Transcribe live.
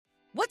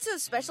What's so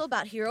special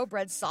about Hero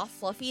Bread's soft,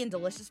 fluffy, and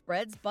delicious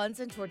breads, buns,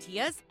 and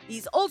tortillas?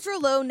 These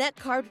ultra-low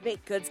net-carb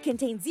baked goods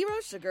contain zero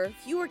sugar,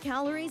 fewer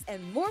calories,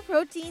 and more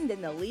protein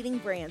than the leading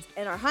brands,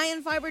 and are high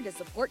in fiber to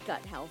support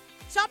gut health.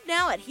 Shop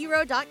now at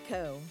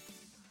hero.co.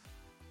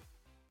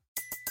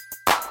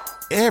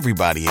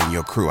 Everybody in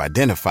your crew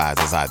identifies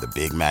as either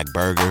Big Mac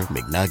Burger,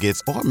 McNuggets,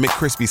 or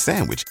McCrispy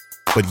Sandwich.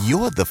 But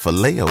you're the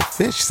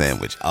Filet-O-Fish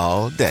Sandwich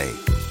all day.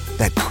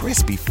 That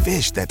crispy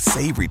fish, that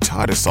savory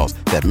tartar sauce,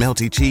 that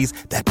melty cheese,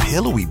 that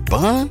pillowy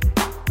bun.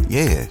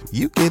 Yeah,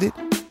 you get it.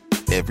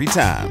 Every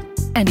time.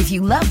 And if you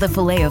love the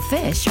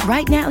Filet-O-Fish,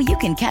 right now you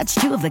can catch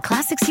two of the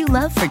classics you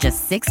love for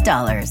just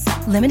 $6.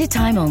 Limited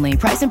time only.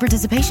 Price and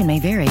participation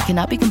may vary.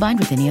 Cannot be combined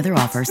with any other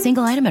offer.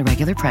 Single item at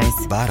regular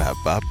price.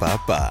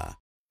 Ba-da-ba-ba-ba.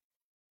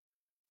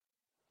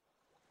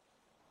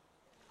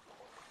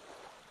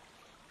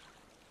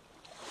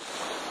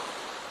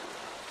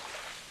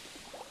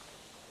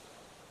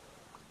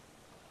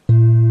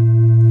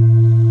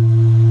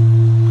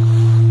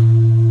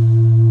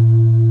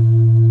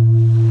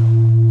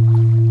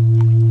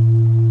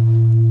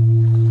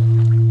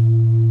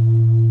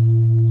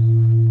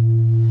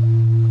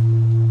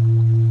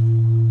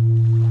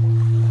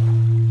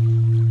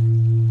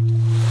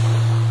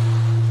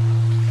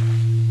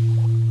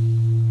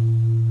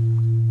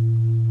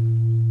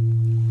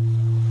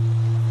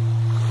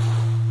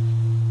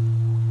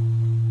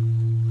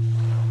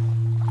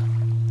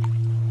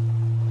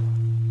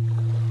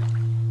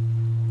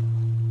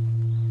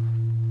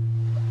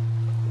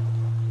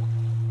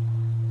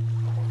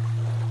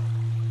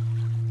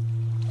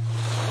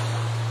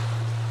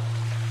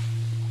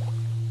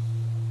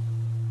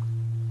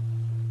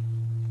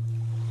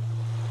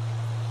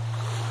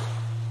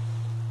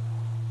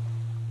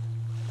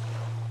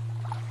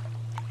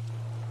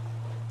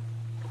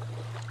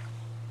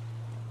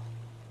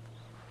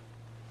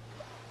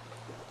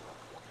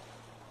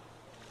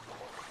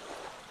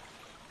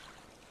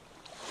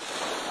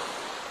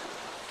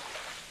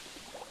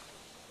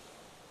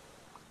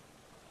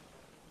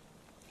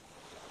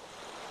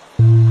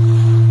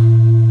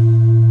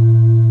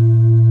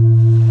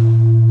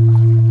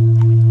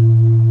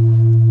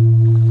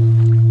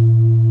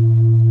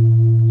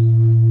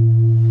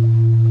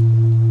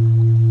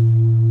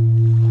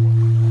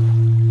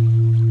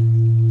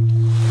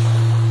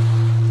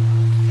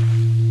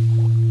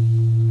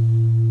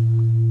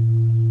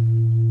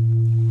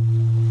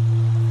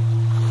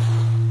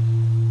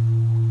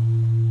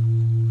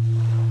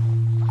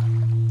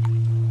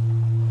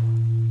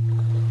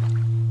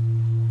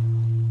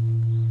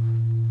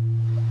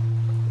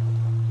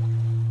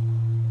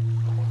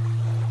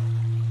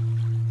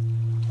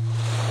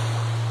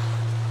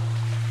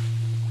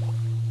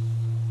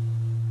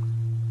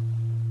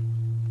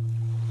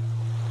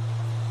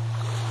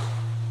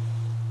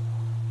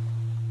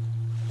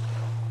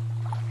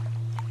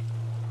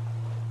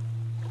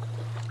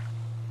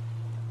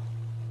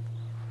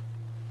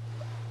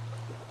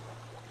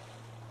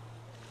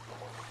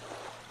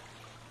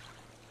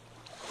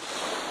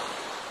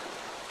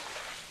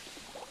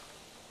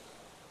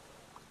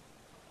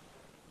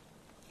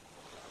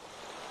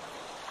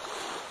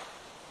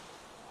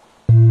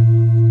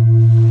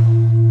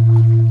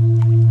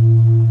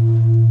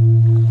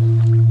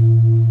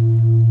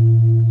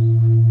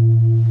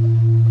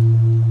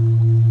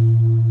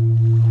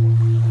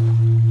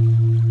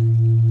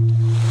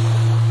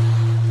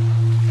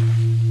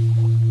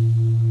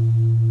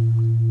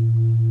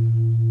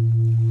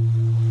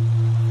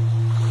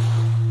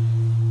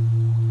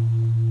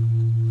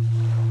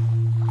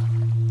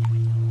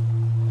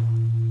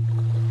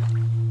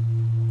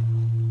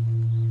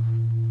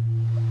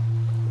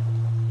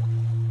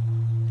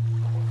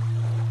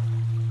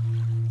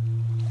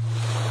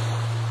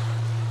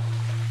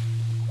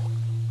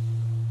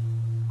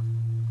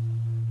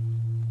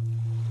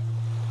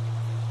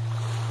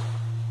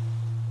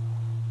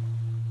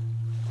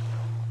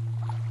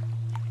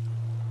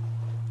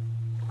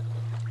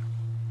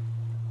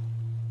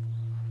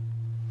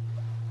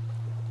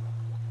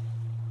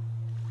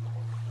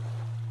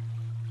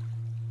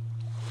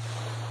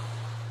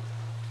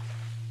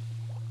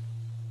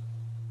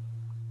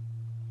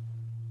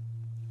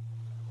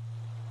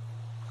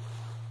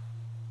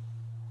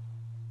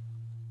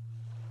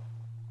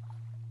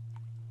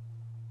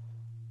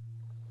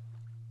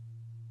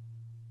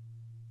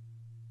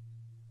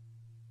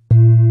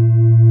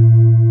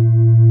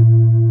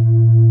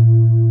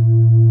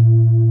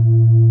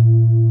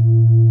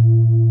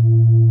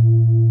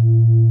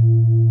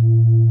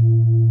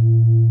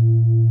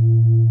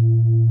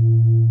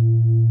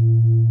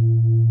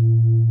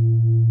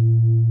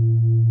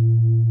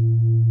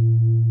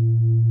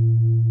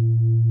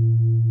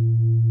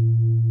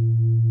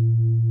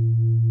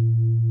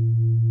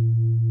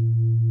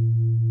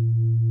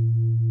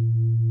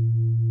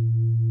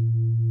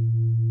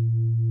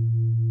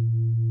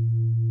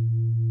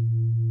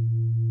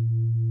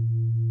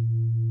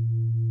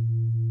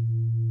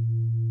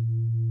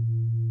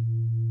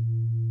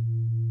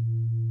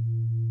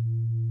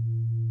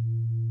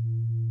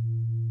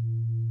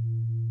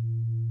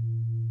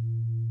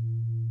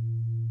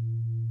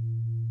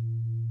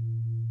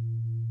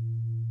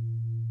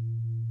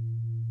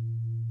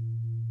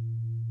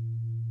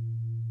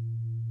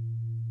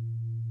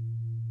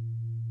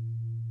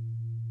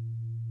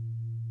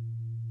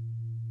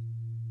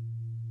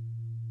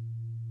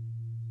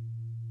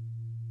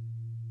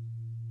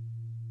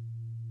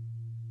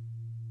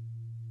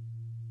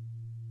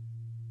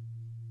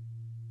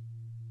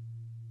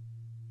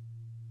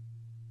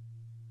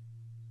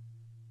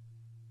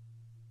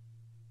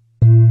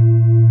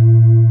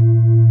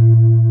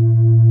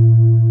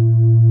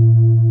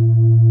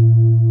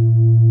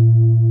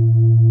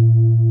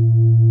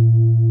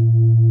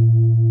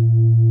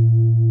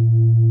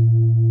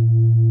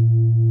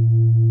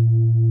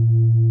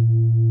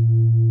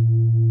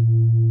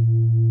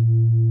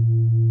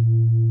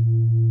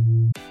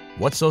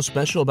 What's so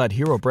special about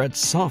Hero Bread's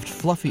soft,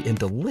 fluffy, and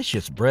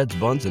delicious breads,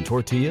 buns, and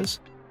tortillas?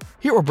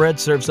 Hero Bread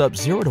serves up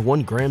 0 to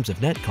 1 grams of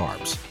net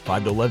carbs,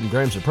 5 to 11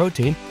 grams of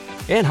protein,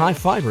 and high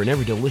fiber in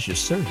every delicious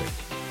serving.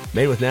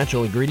 Made with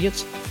natural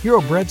ingredients,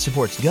 Hero Bread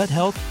supports gut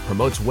health,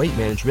 promotes weight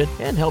management,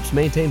 and helps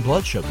maintain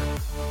blood sugar.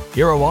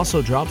 Hero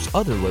also drops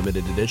other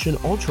limited edition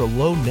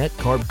ultra-low net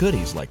carb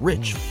goodies like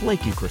rich,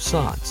 flaky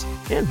croissants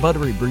and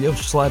buttery brioche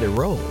slider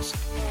rolls.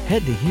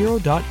 Head to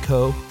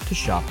hero.co to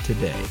shop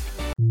today.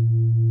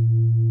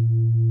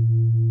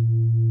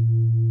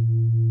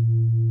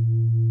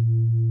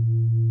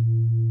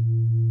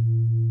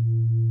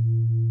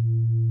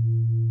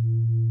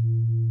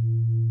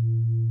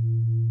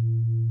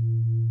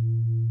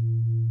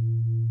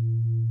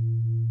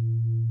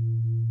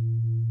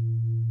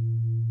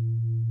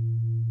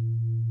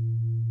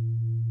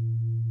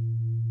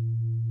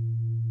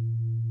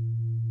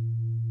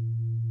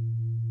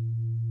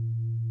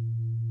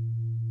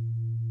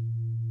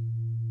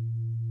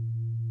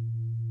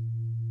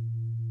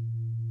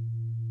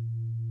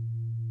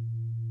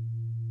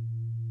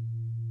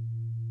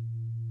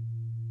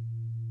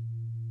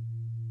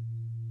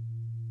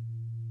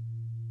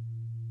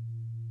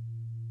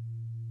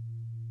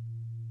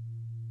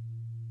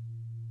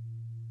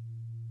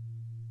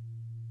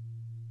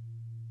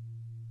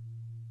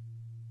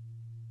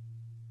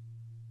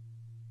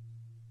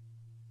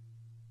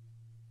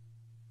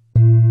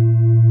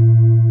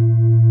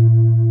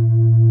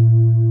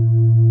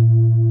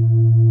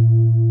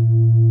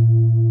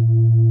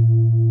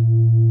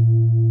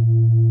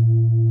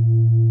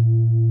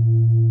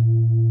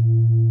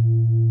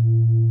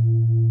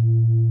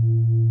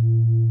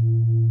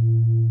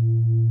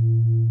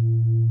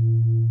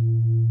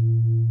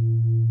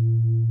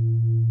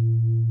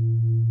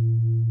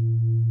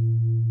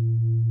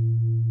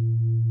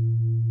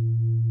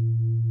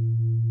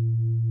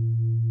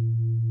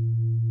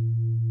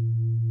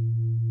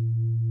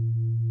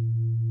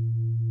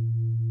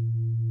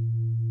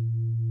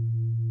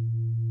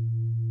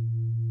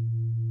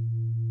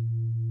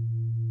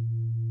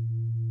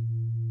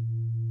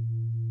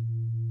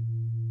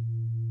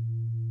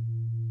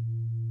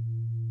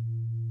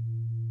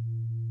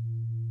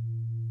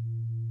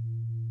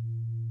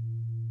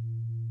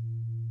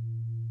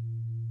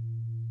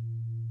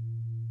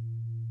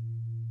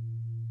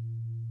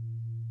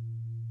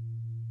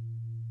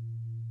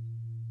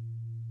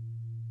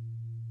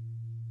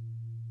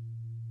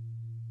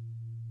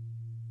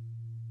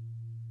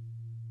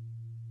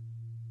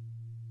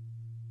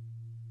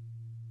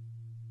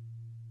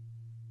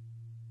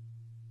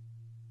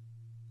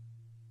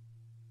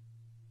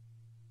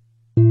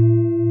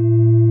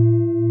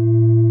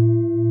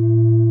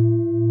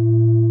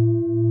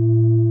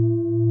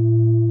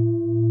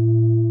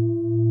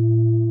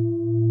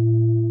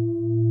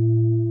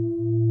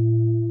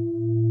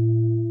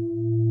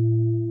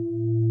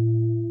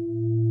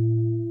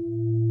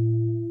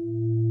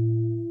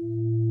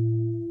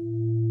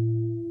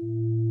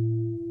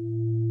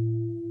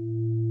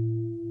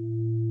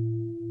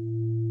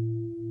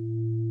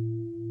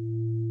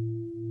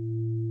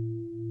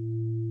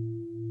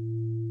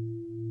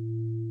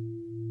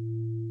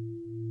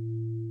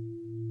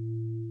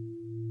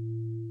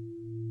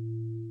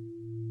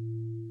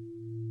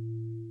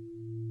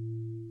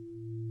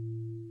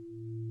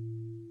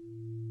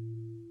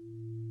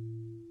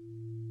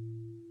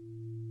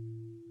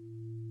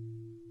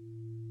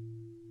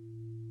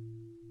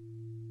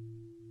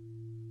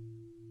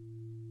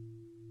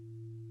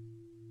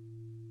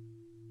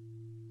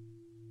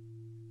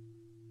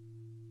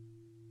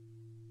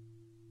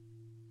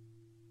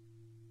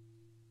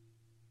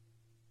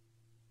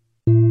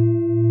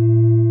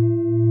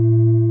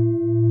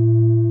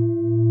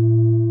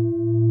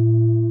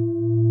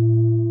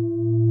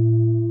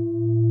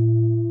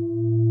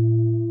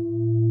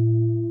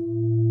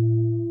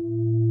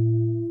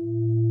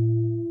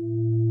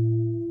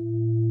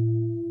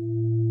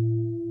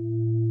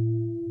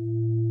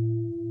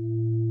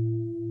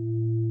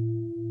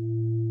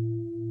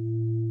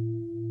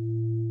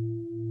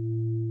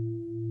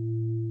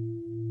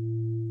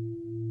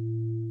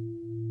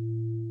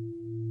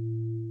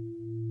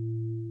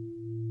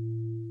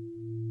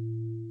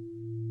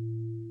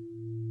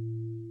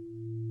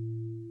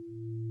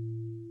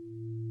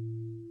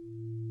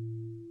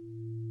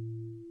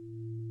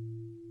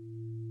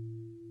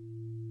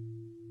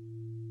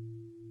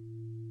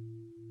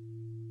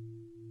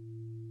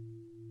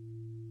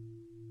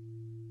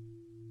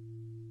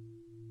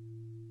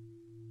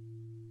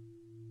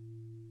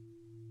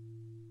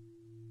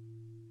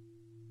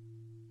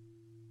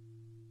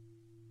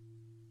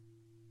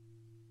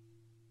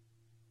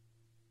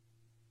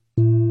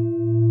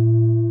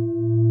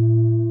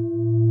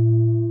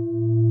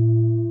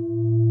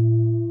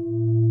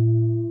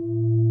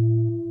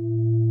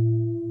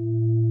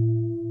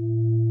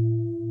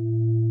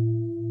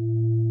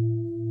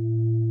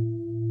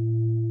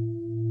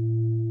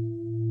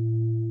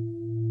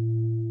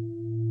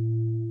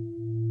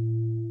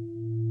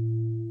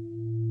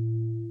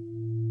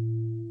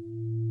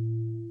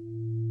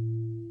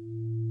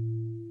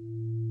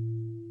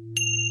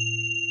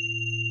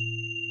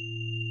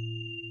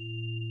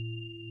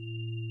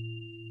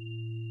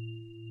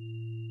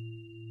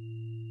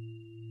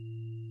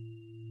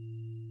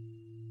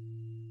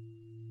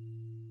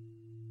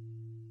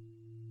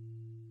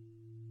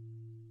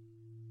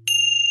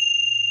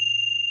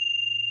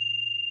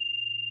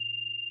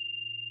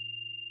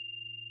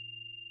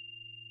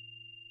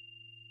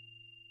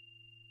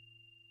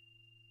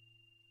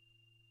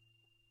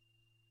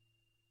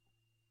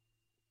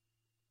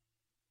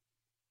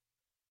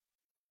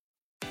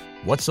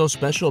 What's so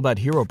special about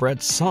Hero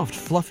Bread's soft,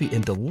 fluffy,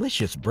 and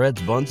delicious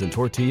breads, buns, and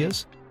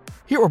tortillas?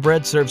 Hero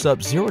Bread serves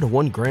up 0 to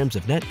 1 grams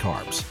of net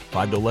carbs,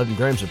 5 to 11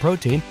 grams of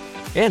protein,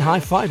 and high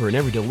fiber in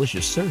every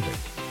delicious serving.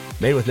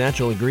 Made with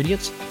natural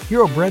ingredients,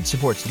 Hero Bread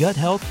supports gut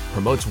health,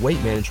 promotes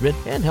weight management,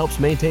 and helps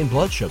maintain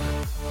blood sugar.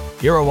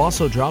 Hero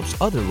also drops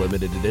other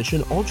limited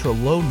edition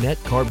ultra-low net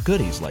carb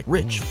goodies like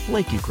rich,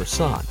 flaky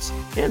croissants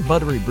and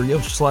buttery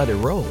brioche slider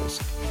rolls.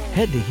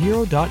 Head to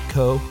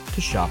hero.co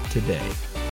to shop today.